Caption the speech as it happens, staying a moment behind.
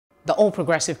The All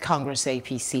Progressive Congress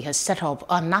APC has set up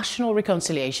a National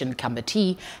Reconciliation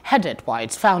Committee headed by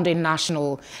its founding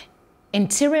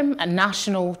Interim and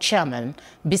National Chairman,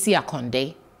 Bisi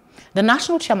Akande. The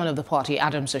National Chairman of the party,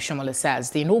 Adams Oshiomhole,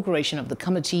 says the inauguration of the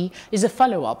committee is a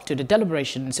follow-up to the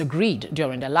deliberations agreed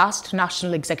during the last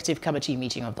National Executive Committee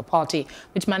meeting of the party,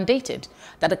 which mandated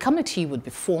that a committee would be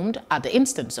formed at the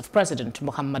instance of President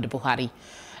Muhammadu Buhari.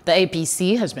 The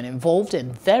APC has been involved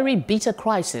in very bitter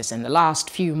crisis in the last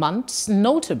few months,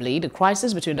 notably the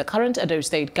crisis between the current Edo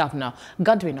State Governor,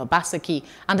 Godwin Obaseki,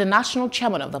 and the National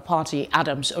Chairman of the party,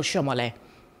 Adams Oshiomhole.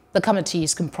 The committee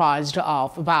is comprised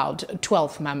of about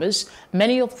 12 members,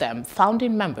 many of them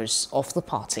founding members of the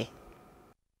party.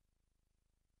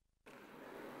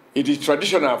 It is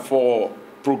traditional for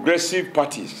progressive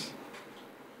parties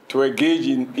to engage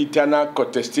in internal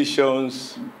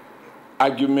contestations,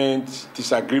 arguments,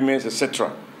 disagreements,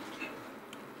 etc.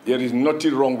 There is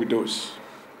nothing wrong with those.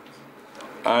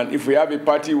 And if we have a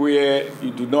party where you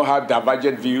do not have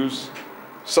divergent views,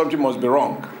 something must be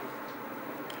wrong.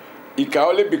 It can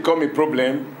only become a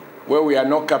problem where we are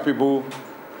not capable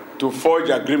to forge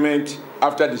agreement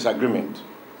after disagreement.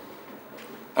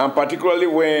 And particularly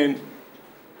when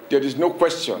there is no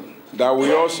question that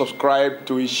we all subscribe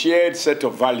to a shared set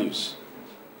of values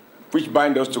which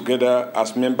bind us together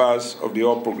as members of the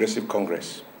All Progressive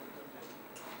Congress.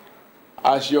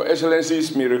 As your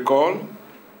excellencies may recall,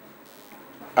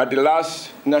 at the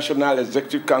last National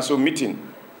Executive Council meeting,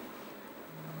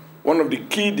 one of the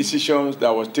key decisions that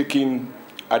was taken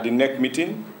at the NEC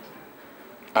meeting,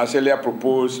 as earlier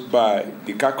proposed by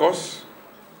the caucus,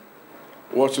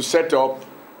 was to set up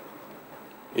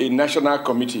a national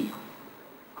committee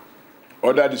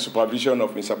under the supervision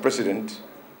of Mr. President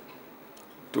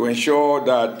to ensure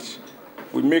that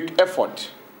we make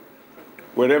effort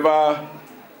wherever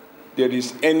there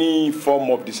is any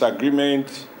form of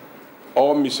disagreement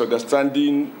or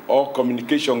misunderstanding or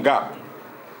communication gap,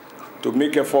 to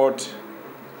make effort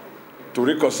to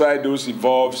reconcile those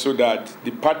involved so that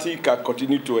the party can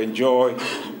continue to enjoy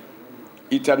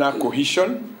internal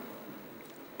cohesion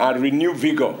and renewed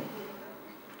vigor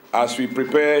as we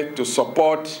prepare to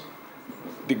support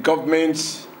the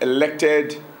governments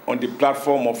elected on the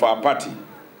platform of our party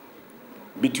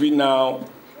between now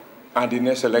and the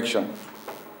next election.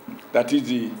 That is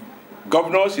the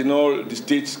governors in all the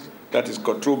states that is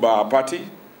controlled by our party,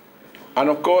 and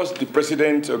of course the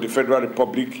President of the Federal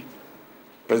Republic,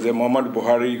 President Muhammadu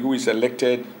Buhari, who is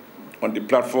elected on the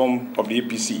platform of the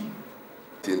APC.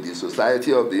 In the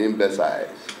society of the imbeciles,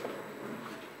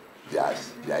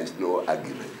 there is no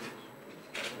argument.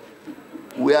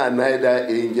 We are neither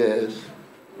angels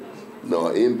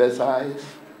nor imbeciles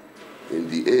in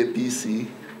the APC,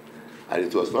 and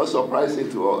it was not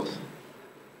surprising to us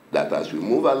that as we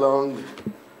move along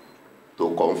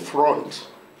to confront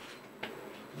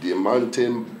the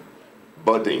mountain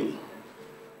burden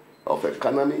of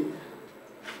economy,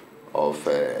 of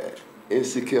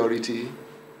insecurity,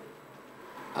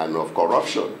 and of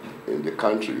corruption in the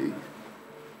country,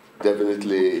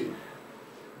 definitely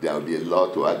there will be a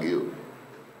lot to argue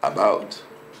about.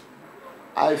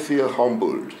 I feel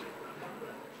humbled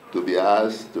to be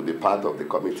asked to be part of the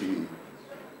committee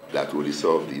that will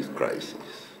resolve these crises.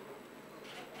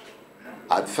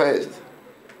 At first,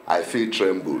 I feel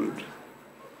trembled.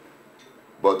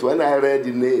 But when I read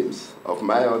the names of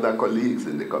my other colleagues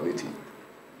in the committee,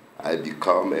 I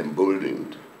become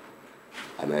emboldened,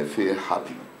 and I feel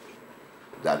happy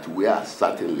that we are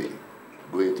certainly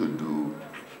going to do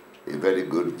a very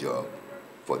good job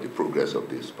for the progress of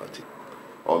this party.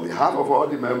 On behalf of all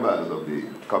the members of the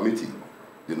committee,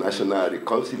 the National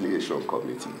Reconciliation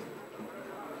Committee,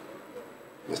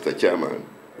 Mr. Chairman,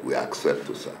 we accept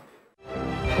to serve.